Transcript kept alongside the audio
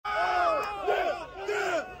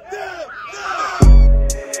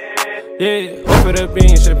Yeah, go for the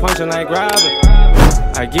bean, shit punching like Robin.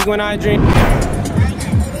 I geek when I drink.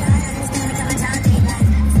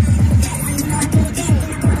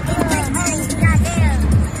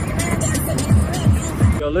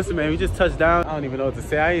 Yo, listen, man, we just touched down. I don't even know what to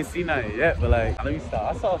say. I ain't seen nothing yet, but like, let me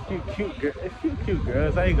stop. I saw a few cute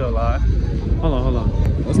girls. I ain't gonna lie. Hold on.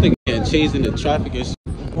 This nigga getting chased in the traffic and shit.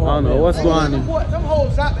 I don't know what's going on. Them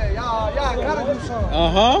hoes out there, y'all gotta do something.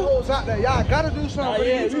 Them hoes out there, y'all gotta do something.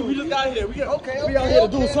 Yeah, we just got here. We out here to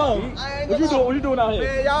do something. What you doing out here?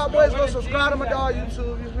 Man, y'all boys go subscribe to my dog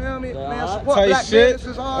YouTube. You feel me? Man, support black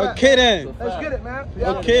businesses, all that. Okay then. Let's get it, man.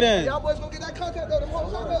 Okay then. Y'all boys gonna get that content though. Them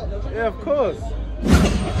hoes out there. Yeah, of course.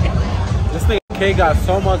 This nigga K got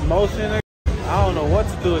so much motion. I don't know what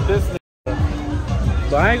to do with this nigga.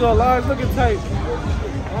 But I ain't gonna lie, it's looking tight.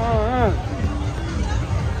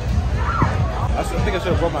 I think I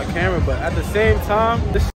should have brought my camera, but at the same time,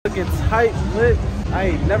 this shit looking tight, lit. I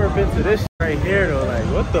ain't never been to this shit right here though. Like,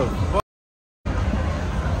 what the fuck?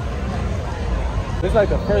 It's like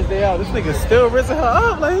the first day out. This nigga still rinsing her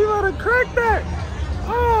up. Like, he about to crack that.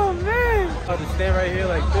 Oh man. I just stand right here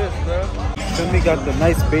like this, bro. Feel me? Got the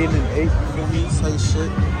nice bathing ape. You feel me? Tight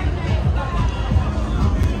shit.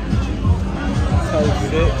 Tight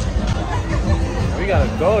shit. We gotta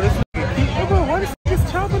go. This nigga keep. Why this nigga's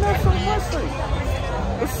chopping up so much? Like,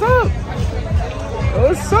 what's up?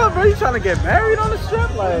 What's up, bro? You trying to get married on the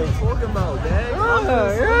strip? Like, Talking about, gang.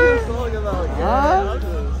 yeah. Talking about,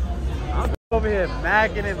 I'm over here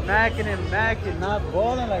macking, not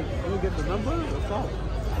balling. Like, you get the number? What's up?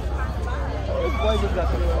 This boy just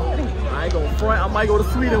got the phone. I ain't gonna front. I might go to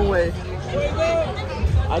Sweden way.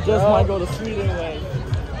 I just might go to Sweden way.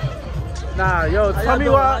 Nah, yo, tell me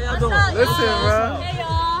what. Listen, bro. Hey,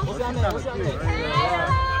 y'all. What's your name? What's your name?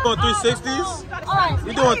 Doing 360s?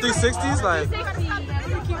 You doing 360s? Like,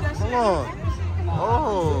 come on.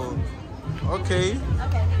 Oh, okay.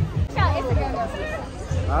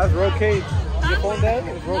 That's roll cage. Your phone dead?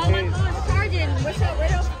 It's roll cage.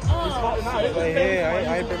 Like, hey, I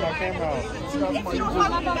ain't bring my camera out.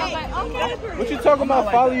 What you talking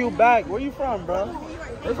about? Follow you back. Where you from, bro?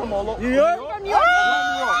 They from all over. New York? From New York.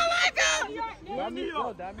 Oh my God. New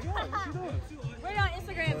York. What you doing? We're on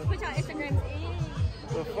Instagram. Put your Instagrams in.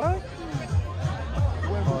 The fuck?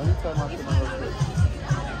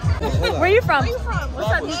 Where you from?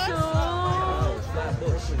 What's up, YouTube?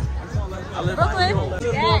 I live Brooklyn?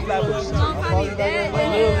 Flatbush. Don't call me that.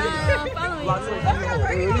 Follow me.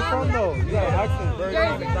 Where you from, though? You got an accent, bro.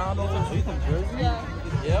 Jersey. You from Jersey?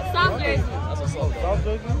 Yeah. Yep. South Jersey. That's what's up. South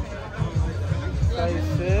Jersey? Tight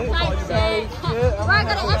shit. Tight shit. Where I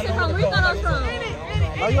got an accent from? Where you thought I was from?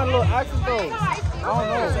 Oh, you got a little accent, though. I don't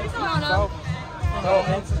know. You don't know? South.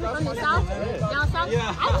 From the South? Down South?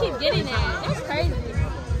 Yeah. I keep getting that. That's crazy.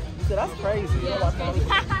 That's crazy. Yeah, that's crazy. Yeah,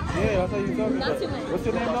 that's how you talking. Not too much. What's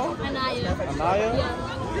your name, though? Anaya. Anaya?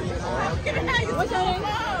 Yeah. What's your name?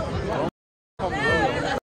 Call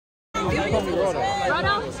me Rodo.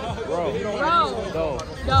 Rodo? Ro. Ro. Do.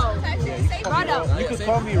 Rodo. You could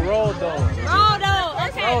call me Rodo. Rodo.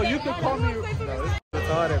 Okay. Oh, you could call me. No, this is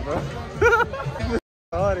retarded, bro.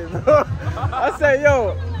 Retarded, bro. I said,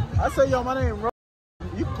 yo, my name Rodo.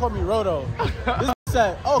 You can call me Rodo. This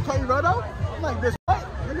said, oh, call you Rodo? I'm like, this what?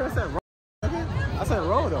 Nigga, I said Rodo. I said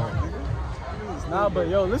Rodo. Nah, but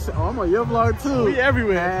yo, listen, I'm on your vlog too. We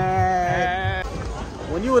everywhere.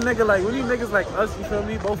 When you a nigga like, when you niggas like us, you feel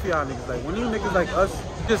me? Both of y'all niggas like, when you niggas like us,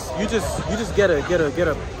 you just get a.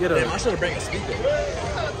 Damn, I should have brought a speaker.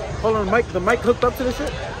 Hold on, the mic hooked up to this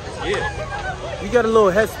shit? Yeah. You got a little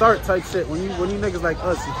head start type shit when you niggas like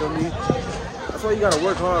us, you feel me? That's why you gotta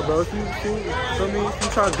work hard, bro. If you feel me? If you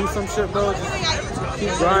try to do some shit, bro, just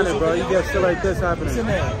keep grinding, bro. You get shit like this happening. What's your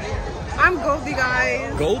name? I'm Goldie,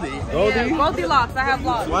 guys. Goldie. Goldie? Yeah, Goldilocks. I have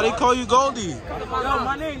locks. Why they call you Goldie? Yo,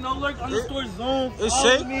 my name, no lurk underscore zone. It's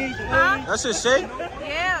Shake? Huh? That shit Shake?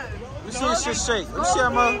 Yeah. Let me see this shit Shake. Let me see how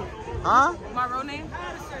my, huh? My real name?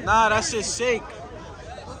 Nah, that shit Shake.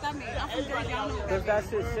 What's that mean? I'm from Jersey. I don't know. Cause that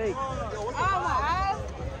shit Shake. Oh, my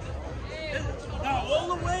All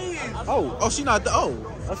the way. Oh, she not done.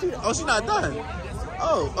 Oh, she not done.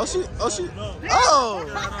 Oh, she.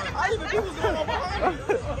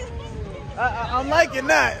 I'm liking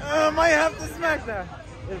that. I might have to smack that.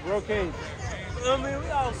 It's Roll Cage. I mean, we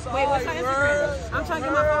outside. Wait, what's your Instagram? I'm trying to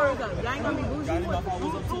get my followers up. Y'all ain't gonna be bougie?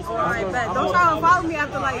 Alright, bet. Don't try to follow me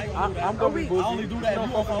after like I'm gonna be bougie. I only do that if you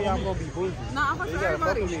fuck with me, I'm gonna be bougie. No, I'm You fucking gotta fuck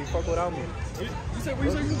everybody. with me, fuck without me. You said where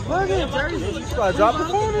you say you Look at Jersey. You gotta drop the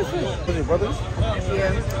phone and shit. What's your brothers? Yeah.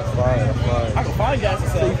 That's fire. I can find guys to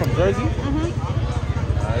So you from Jersey? I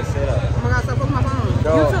say that. Oh my god, stop putting my phone. Yo,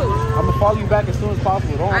 You too. I'm gonna follow you back as soon as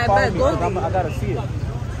possible. Don't I follow bet, me. Goldie. I gotta see it.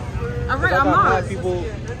 I'm not. People.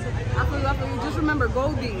 I feel you. Just remember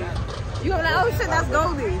Goldie. You gonna be like, oh shit, that's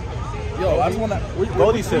Goldie. Yo, I just wanna.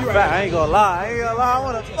 Goldie shit fat. I ain't gonna lie. I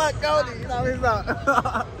wanna fuck Goldie. You know what I mean?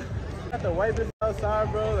 Got the white bitch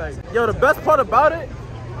outside, bro. Like, yo, the best part about it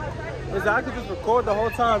is that I could just record the whole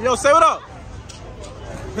time. Yo, say what up.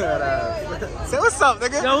 Say what's up,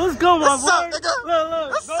 nigga. Yo, what's good, my boy? What's up, nigga?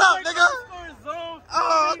 Look. What's up, nigga?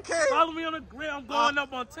 Oh, okay. Follow me on the gram. I'm going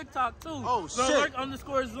up on TikTok too. Oh, shit. No Lurk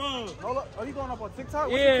 _zone. Are you going up on TikTok?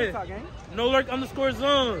 What's Yeah. your TikTok, gang? No Lurk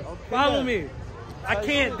 _zone. Okay, Follow me. I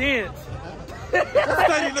can't dance. Get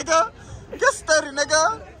steady, nigga. Get steady,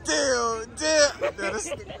 nigga. Deal.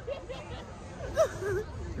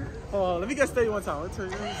 Oh, let me get steady one time. Let me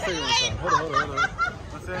steady one time. Hold on.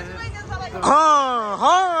 What's that?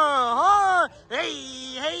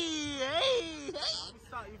 Hey.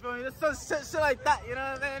 Stop, you feel me? There's some shit like that, you know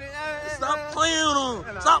what I'm saying? Stop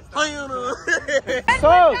playing on.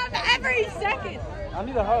 So, Every second. I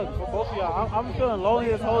need a hug for both of y'all. I'm feeling lonely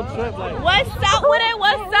this whole trip. Like, What's up with it?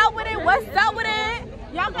 What's up with it?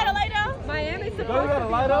 Y'all got a light up? Miami's supposed you got a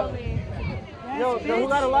light up? Yo, who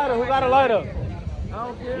got a lighter?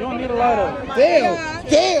 You don't need a lighter. Damn.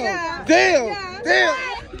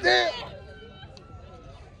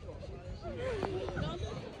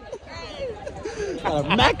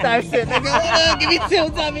 Mac that shit, nigga. Give me two,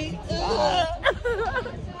 Tommy.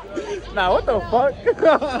 Nah, what the fuck?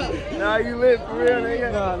 Nah, you lit for real,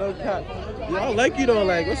 nigga. Nah, no cap. Yo, I like you though.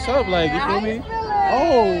 Like, what's up? Like, you feel me?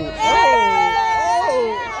 Oh.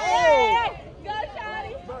 Go,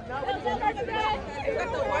 Shawty.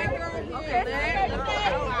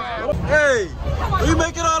 Hey, what you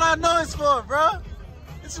making all that noise for, bro?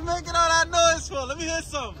 What you making all that noise for? Let me hear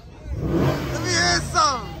some.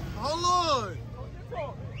 Hold on.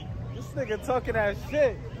 This nigga talking that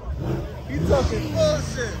shit. He talking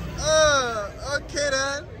bullshit. Okay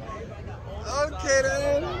then.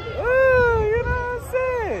 You know what I'm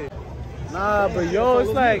saying? Nah, but yo,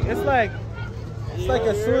 it's like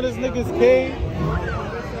as soon as niggas came.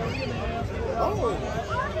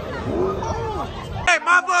 Hey,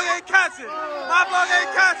 my vlog ain't catching. My vlog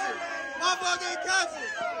ain't catching.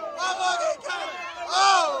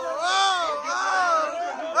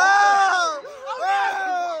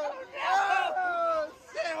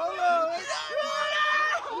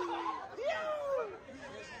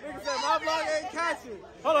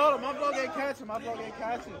 Hold on. My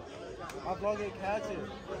vlog ain't catching.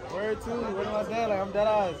 Word two. Where am I dead? Like, I'm dead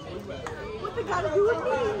eyes. What they gotta do with me?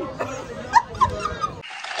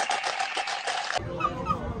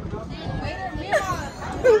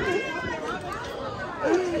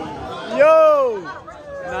 Yo!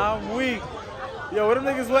 Nah, I'm weak. Yo, what them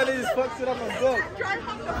niggas wet? They just fucked it up on deck. Try to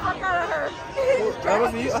fuck the fuck out of her. That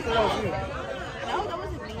wasn't you? I thought that was you. No, that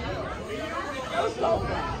wasn't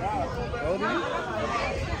me.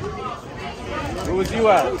 Where was you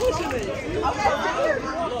at?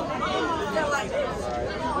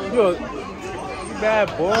 You bad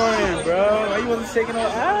boring, bro. Why you wasn't shaking no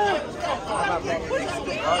ass?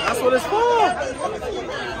 That's what it's for.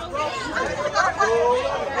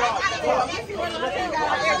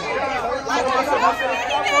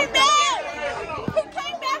 He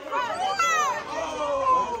came back from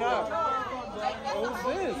Who's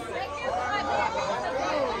this?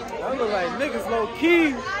 That look like niggas low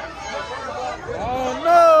key. Oh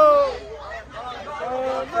no!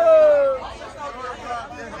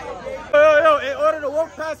 Yo, in order to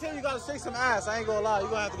walk past here, you gotta shake some ass. I ain't gonna lie, you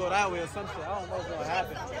gonna have to go that way or some shit. I don't know what's gonna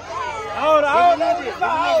happen. I don't know. It's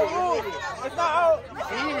not our rule. It's not our rule.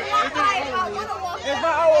 It's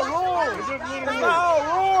not our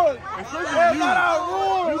rule.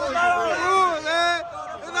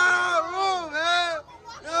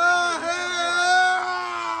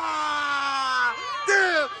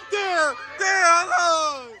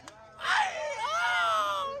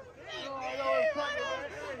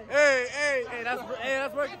 Hey, that's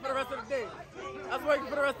working for the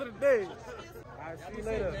rest of the day. Alright, see you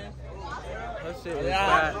later. That shit was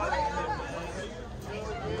bad.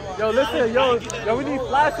 Yo, listen, yo, we need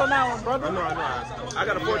flash on that one, brother. I know. I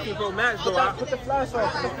got a 14 Pro Max, so Put the flash on,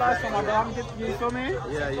 my bro. I'm gonna get you, feel me?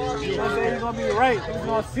 Yeah. You know what I'm saying? He's gonna be right.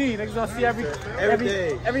 Niggas gonna see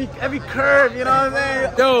every curve, you know what I'm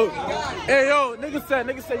saying?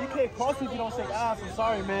 Niggas said you can't cross me if you don't shake ass. I'm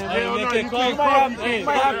sorry, man. Hey, You you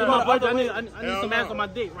might have to I need some ass on my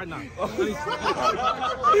date right now.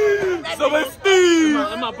 Somebody's Steve.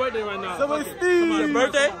 It's my birthday right now. Somebody's Steve. Your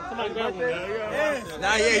birthday? Somebody's birthday.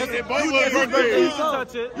 Nah, yeah.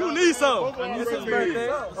 You need some. birthday.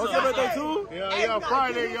 What's your birthday too? Yeah,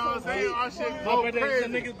 Friday, you know what I'm saying? Our shit go crazy.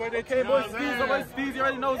 Niggas' birthday. Okay, boy, Steve, you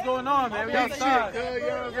already know what's going on, man. We outside. You know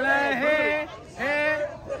what I'm saying? Hey.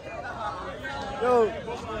 Yo, you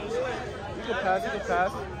can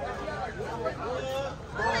pass.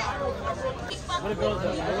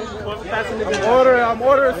 I'm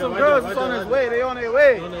ordering some girls. It's on his way. They on their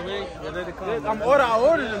way. I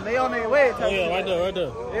ordered them. They on their way. Oh yeah, right there.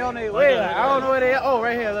 They on their way. I don't know where they are. Oh,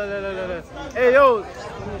 right here. Look. Hey, yo,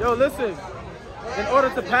 listen. In order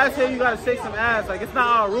to pass here, you gotta shake some ass. Like, it's not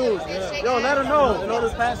our rules. Yo, let them know. In order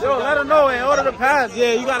to pass. Yo, let them know. In order to pass.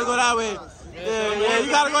 Yeah, you gotta go that way. Yeah, you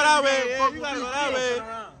gotta go that way. Yeah, you gotta go that way.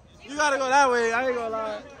 You gotta go that way. I ain't gonna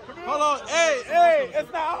lie. Hold on. Hey,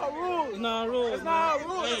 it's not our rules. It's not our rules. It's not our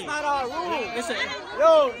rules. It's not our rules. Listen.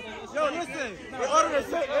 Yo, listen. In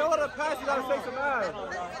order to pass, you gotta shake some ass.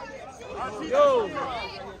 Yo,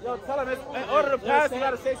 tell them in order to pass, you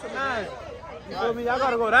gotta shake some ass. You feel me? Y'all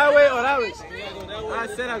gotta go that way or that way. I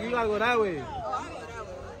said that you gotta go that way.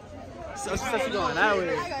 So she said she going that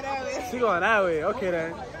way. She going that way. Okay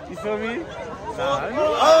then. You feel me? Oh,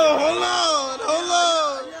 hold on.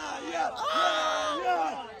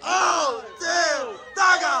 Oh, damn!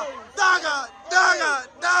 Daga!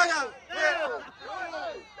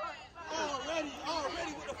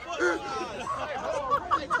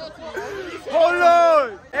 Hold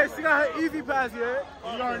on! Hey, she got her easy pass here. You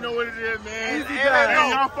already know what it is, man. Easy pass. Hey,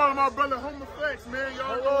 y'all follow my brother Homer Flex, man.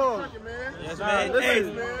 Y'all know what's cooking, man. Yes, man.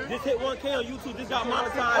 Listen, man. Just hit 1K on YouTube. Just got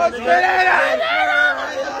monetized.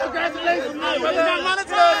 Congratulations, man. Brother got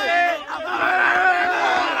monetized.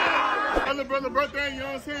 Other brother birthday, you know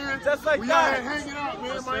what I'm saying? Just like we that. out here hanging out,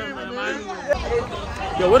 man. Miami,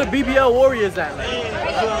 man. Yo, where the BBL Warriors at, man?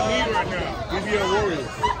 That's what I need right now. BBL Warriors.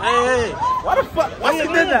 Hey. Why the fuck? Why she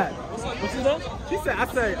did that? What she done? She said, I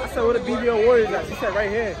said, where the BBL Warriors at? She said, right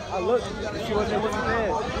here. I looked, and she wasn't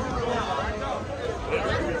there.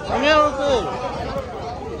 Come here real quick.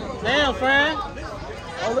 Damn, friend.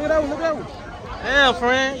 Oh, look at that one. Damn,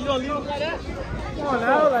 friend. You gonna leave him like that? Come on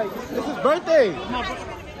now, like, this is birthday.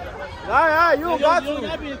 Alright, you don't got to.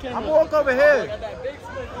 I'm gonna walk over here.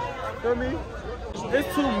 Feel me?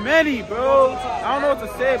 There's too many, bro. I don't know what to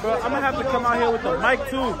say, bro. I'm gonna have to come out here with the mic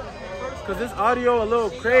too, cause this audio a little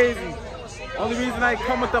crazy. Only reason I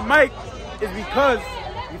come with the mic is because,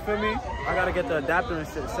 you feel me? I gotta get the adapter and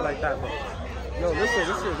shit like that, bro. Yo, this shit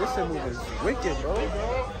moving wicked, bro.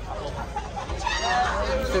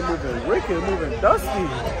 This shit moving wicked, moving dusty.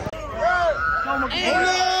 Hold on!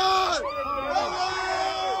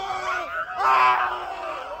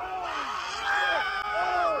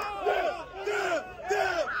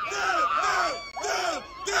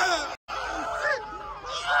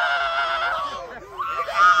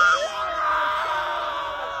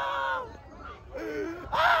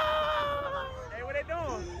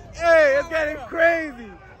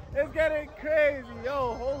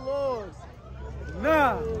 Yo, hold on.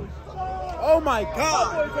 Nah. Oh my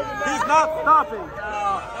God. He's not stopping.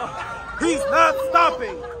 He's not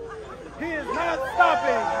stopping. He is not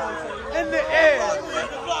stopping. In the air.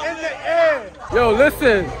 In the air. Yo,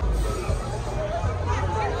 listen.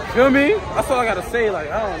 Feel me? That's all I gotta say.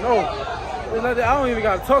 Like, I don't know. I don't even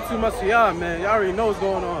gotta talk too much to y'all, man. Y'all already know what's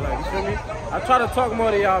going on. Like, you feel me? I try to talk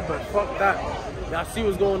more to y'all, but fuck that. Y'all see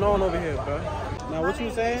what's going on over here, bro. Now, what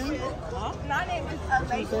you saying? My name is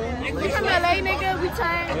LA. We from LA, nigga. We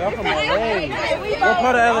turned. Y'all from LA. What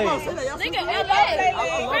part of LA? Nigga,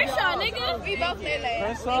 LA. Crenshaw, nigga. We both LA.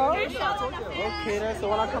 Crenshaw? Okay, then. So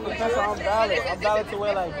when I come to Crenshaw, I'm valid to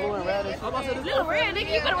wear like blue and red and shit. Blue and red,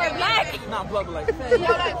 nigga. You better wear black. Not black, but like.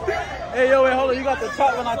 Hey, yo, wait, hold on. You got the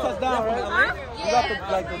chop when I touch down, right? Huh? You got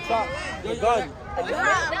the chop, the gun,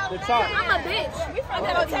 the chop. I'm a bitch. We from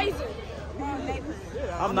that taser.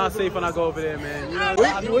 I'm not safe when I go over there, man. You know,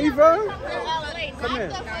 where you from? Come here.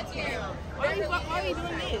 Why are you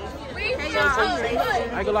doing this?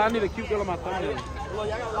 I ain't gonna lie, I need a cute girl on my thumbnail. You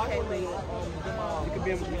can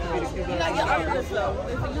be the cute girl. You got your other stuff.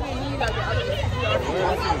 If you got your other stuff.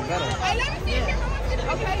 That's even better.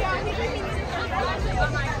 Okay, y'all.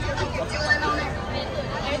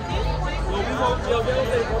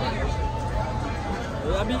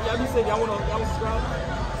 Y'all be saying y'all wanna subscribe?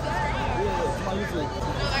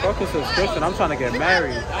 Fuck a subscription. I'm trying to get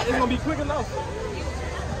married. It's gonna be quick enough.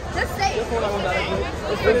 Just say it.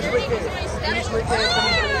 Finish weekend.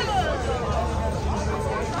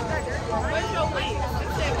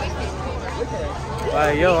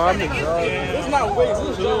 Like, yo, I'm exhausted. It's not weight,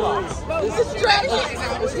 it's It's stretch.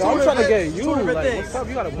 Yo, I'm trying to get you. Like, what's up?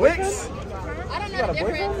 You got a boyfriend? I don't know the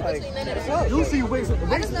difference between none of them. Usually wigs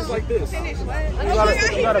is like this. You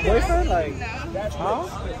got a boyfriend? Like, huh?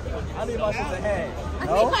 I need my shit to hang.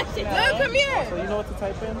 No? No, come here. So you know what to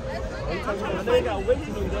type in? What you type in? I know you got wigs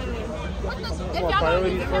in there. Come on,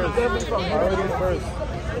 priorities first. Priorities first.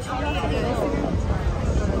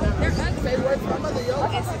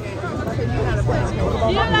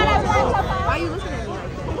 Why you listening to me?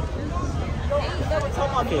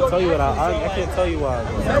 I can't tell you what I can't tell you why.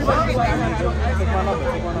 Take my number.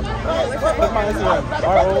 Take my Instagram.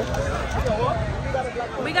 RO.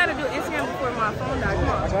 We gotta do Instagram before my phone dies. Come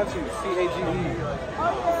on. I got you. CAGE.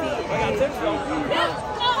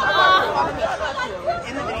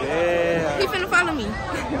 Yeah. He finna follow me. I'm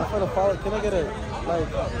finna follow. Can I get a like?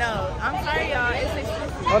 No, I'm sorry, y'all. It's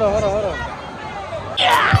exclusive. Hold on.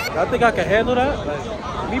 I think I can handle that.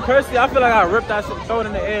 Like, me personally, I feel like I ripped that shit, throw it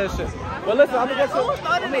in the air and shit. But listen, I'm gonna get Throw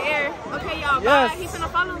it in the air. Okay, y'all. Yes. Bye. He finna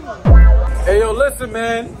follow me. Hey, yo, listen,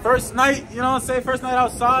 man. First night, you know what I'm saying? First night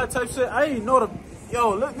outside type shit. I didn't know look,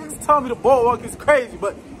 niggas tell me the boardwalk is crazy,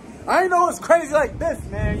 but I didn't know it's crazy like this,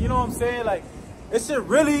 man. You know what I'm saying? Like, it's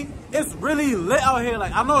really lit out here.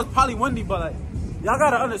 Like, I know it's probably windy, but like, y'all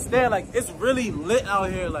gotta understand, like, it's really lit out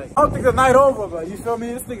here. Like, I don't think the night over, but you feel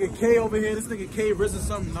me? This nigga K over here, this nigga K risen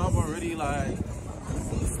something up already. Like,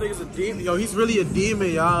 this nigga's a demon. Yo, he's really a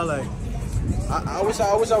demon, y'all. Like, I wish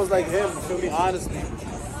I was like him, you feel me? Honestly.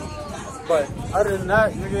 But other than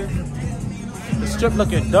that, nigga, the strip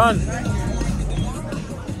looking done.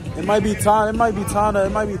 It might be time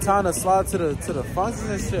to slide to the functions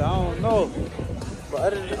and shit. I don't know. But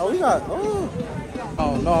other than, oh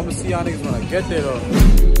no, I'm gonna see y'all niggas when I get there though.